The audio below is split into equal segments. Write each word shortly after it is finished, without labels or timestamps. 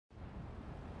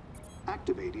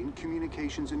Activating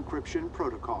communications encryption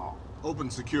protocol. Open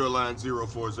secure line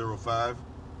 0405.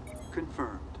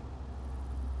 Confirmed.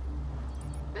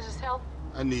 This is Health.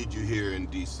 I need you here in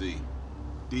DC.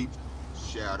 Deep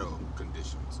shadow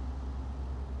conditions.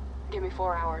 Give me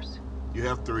 4 hours. You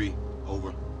have 3.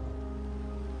 Over.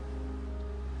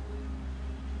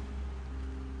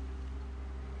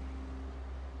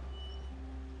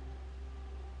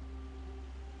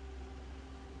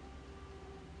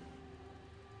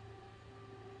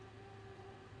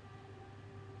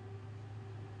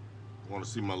 Want to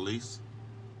see my lease?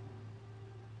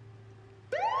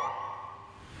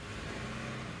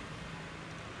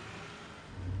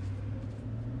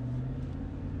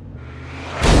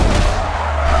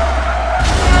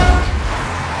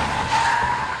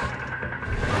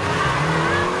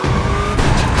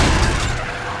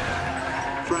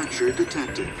 Fracture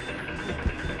detected.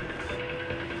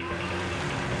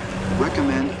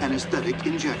 Recommend anesthetic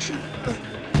injection.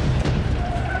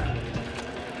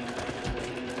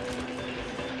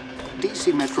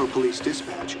 DC Metro Police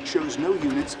Dispatch shows no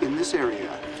units in this area.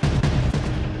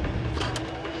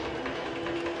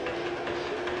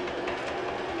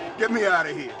 Get me out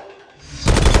of here.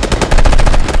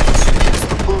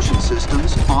 Propulsion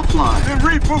systems offline. Then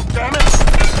reboot, damn it!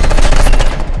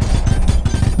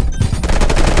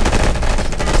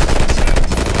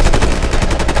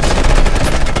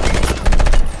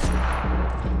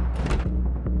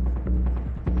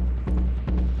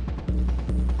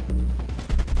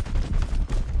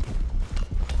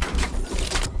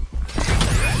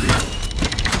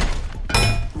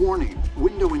 Warning,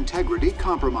 window integrity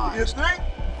compromised. You think?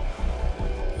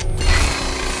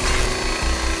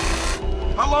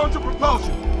 How long to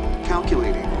propulsion?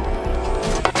 Calculating.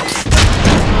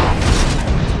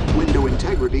 Window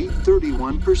integrity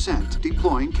 31%.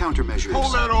 Deploying countermeasures.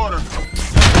 Hold that order.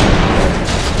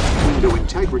 Window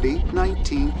integrity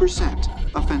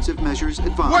 19%. Offensive measures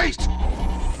advised. Wait!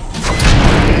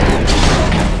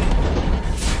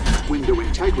 Window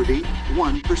integrity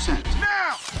 1%. Now!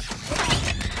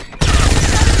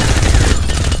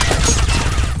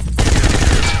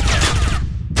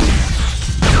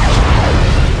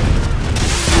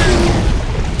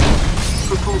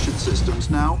 Propulsion systems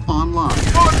now online.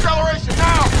 Full acceleration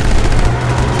now!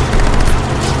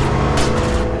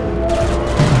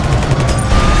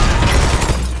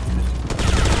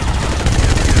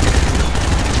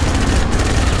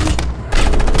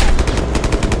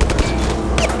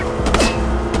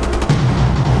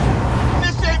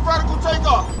 Initiate vertical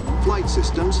takeoff! Flight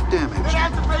systems damaged. Then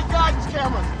activate guidance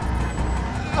cameras!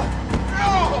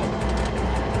 No!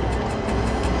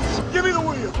 Give me the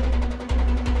wheel!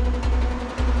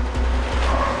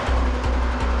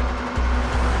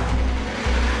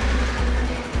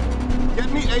 Get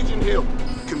me Agent Hill.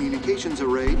 Communications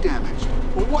array damaged.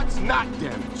 But what's not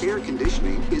damaged? Air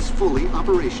conditioning is fully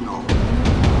operational.